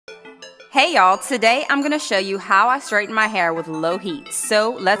Hey y'all, today I'm going to show you how I straighten my hair with low heat,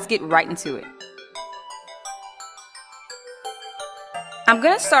 so let's get right into it. I'm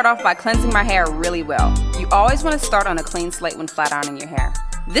going to start off by cleansing my hair really well. You always want to start on a clean slate when flat ironing your hair.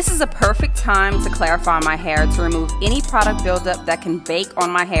 This is a perfect time to clarify my hair to remove any product buildup that can bake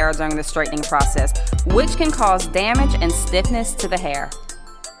on my hair during the straightening process, which can cause damage and stiffness to the hair.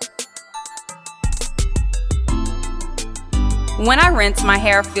 When I rinse, my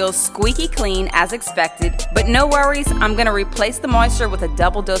hair feels squeaky clean as expected, but no worries, I'm going to replace the moisture with a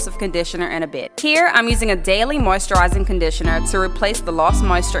double dose of conditioner in a bit. Here, I'm using a daily moisturizing conditioner to replace the lost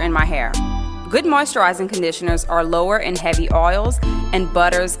moisture in my hair. Good moisturizing conditioners are lower in heavy oils and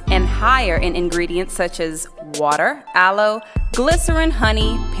butters and higher in ingredients such as water, aloe, glycerin,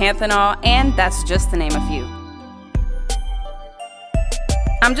 honey, panthenol, and that's just to name a few.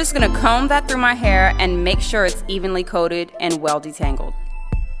 I'm just going to comb that through my hair and make sure it's evenly coated and well detangled.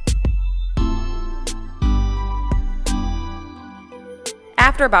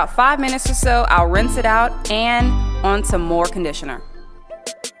 After about 5 minutes or so, I'll rinse it out and on some more conditioner.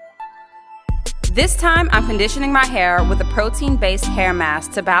 This time, I'm conditioning my hair with a protein-based hair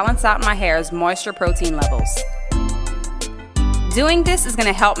mask to balance out my hair's moisture protein levels. Doing this is going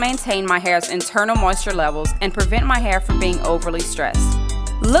to help maintain my hair's internal moisture levels and prevent my hair from being overly stressed.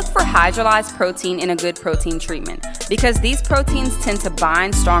 Look for hydrolyzed protein in a good protein treatment because these proteins tend to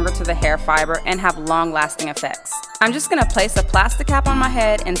bind stronger to the hair fiber and have long-lasting effects. I'm just going to place a plastic cap on my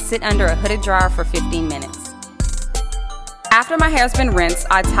head and sit under a hooded dryer for 15 minutes. After my hair's been rinsed,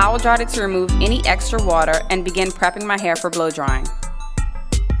 I towel dried it to remove any extra water and begin prepping my hair for blow drying.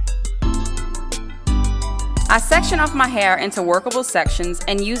 I section off my hair into workable sections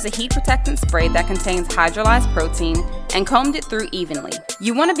and use a heat protectant spray that contains hydrolyzed protein and combed it through evenly.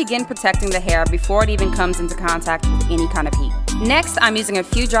 You want to begin protecting the hair before it even comes into contact with any kind of heat. Next, I'm using a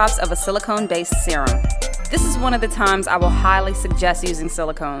few drops of a silicone-based serum. This is one of the times I will highly suggest using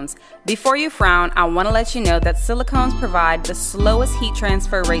silicones. Before you frown, I want to let you know that silicones provide the slowest heat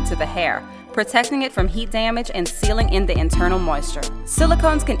transfer rate to the hair, protecting it from heat damage and sealing in the internal moisture.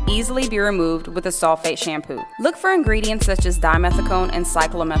 Silicones can easily be removed with a sulfate shampoo. Look for ingredients such as dimethicone and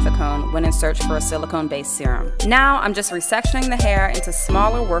cyclomethicone when in search for a silicone-based serum. Now I'm just resectioning the hair into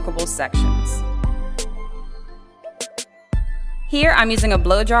smaller workable sections. Here I'm using a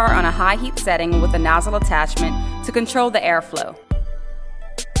blow dryer on a high heat setting with a nozzle attachment to control the airflow.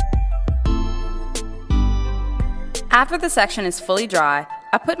 After the section is fully dry,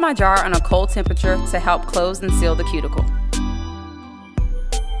 I put my jar on a cold temperature to help close and seal the cuticle.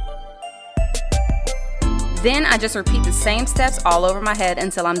 Then I just repeat the same steps all over my head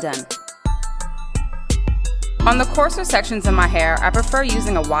until I'm done. On the coarser sections of my hair, I prefer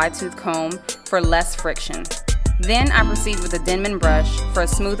using a wide tooth comb for less friction. Then I proceed with a Denman brush for a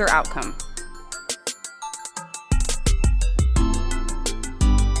smoother outcome.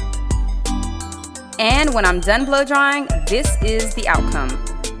 And when I'm done blow drying, this is the outcome.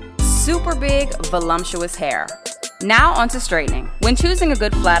 Super big, voluptuous hair. Now onto straightening. When choosing a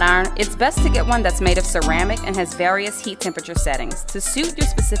good flat iron, it's best to get one that's made of ceramic and has various heat temperature settings to suit your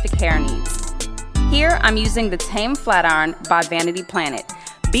specific hair needs. Here I'm using the Tame Flat Iron by Vanity Planet.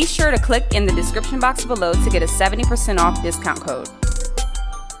 Be sure to click in the description box below to get a 70% off discount code.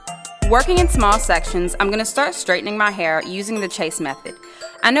 Working in small sections, I'm going to start straightening my hair using the chase method.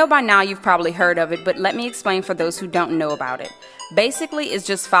 I know by now you've probably heard of it, but let me explain for those who don't know about it. Basically, it's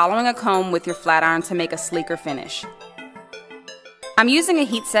just following a comb with your flat iron to make a sleeker finish. I'm using a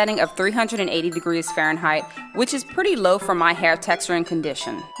heat setting of 380 degrees Fahrenheit, which is pretty low for my hair texture and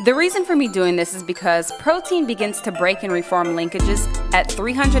condition. The reason for me doing this is because protein begins to break and reform linkages at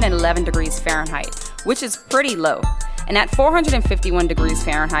 311 degrees Fahrenheit, which is pretty low. And at 451 degrees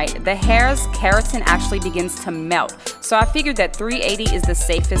Fahrenheit, the hair's keratin actually begins to melt, so I figured that 380 is the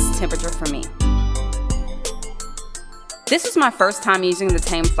safest temperature for me. This was my first time using the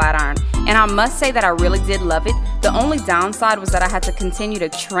Tame Flat Iron, and I must say that I really did love it. The only downside was that I had to continue to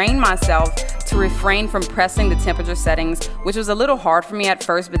train myself to refrain from pressing the temperature settings, which was a little hard for me at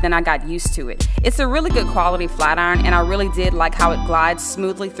first, but then I got used to it. It's a really good quality flat iron, and I really did like how it glides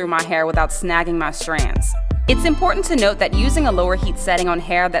smoothly through my hair without snagging my strands. It's important to note that using a lower heat setting on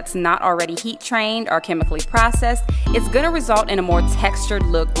hair that's not already heat trained or chemically processed, it's going to result in a more textured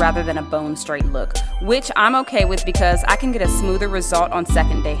look rather than a bone straight look, which I'm okay with because I can get a smoother result on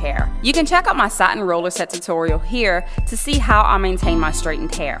second day hair. You can check out my satin roller set tutorial here to see how I maintain my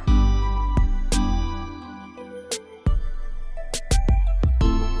straightened hair.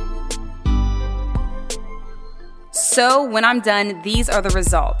 So when I'm done, these are the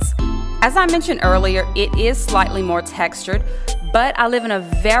results. As I mentioned earlier, it is slightly more textured, but I live in a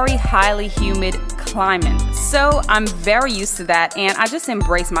very highly humid climate, so I'm very used to that, and I just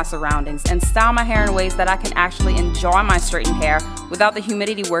embrace my surroundings and style my hair in ways that I can actually enjoy my straightened hair without the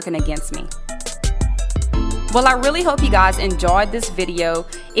humidity working against me. Well, I really hope you guys enjoyed this video.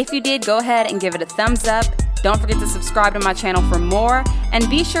 If you did, go ahead and give it a thumbs up. Don't forget to subscribe to my channel for more, and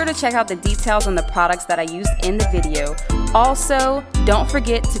be sure to check out the details on the products that I used in the video. Also, don't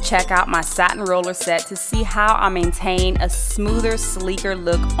forget to check out my satin roller set to see how I maintain a smoother, sleeker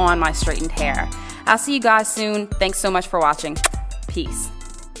look on my straightened hair. I'll see you guys soon. Thanks so much for watching. Peace.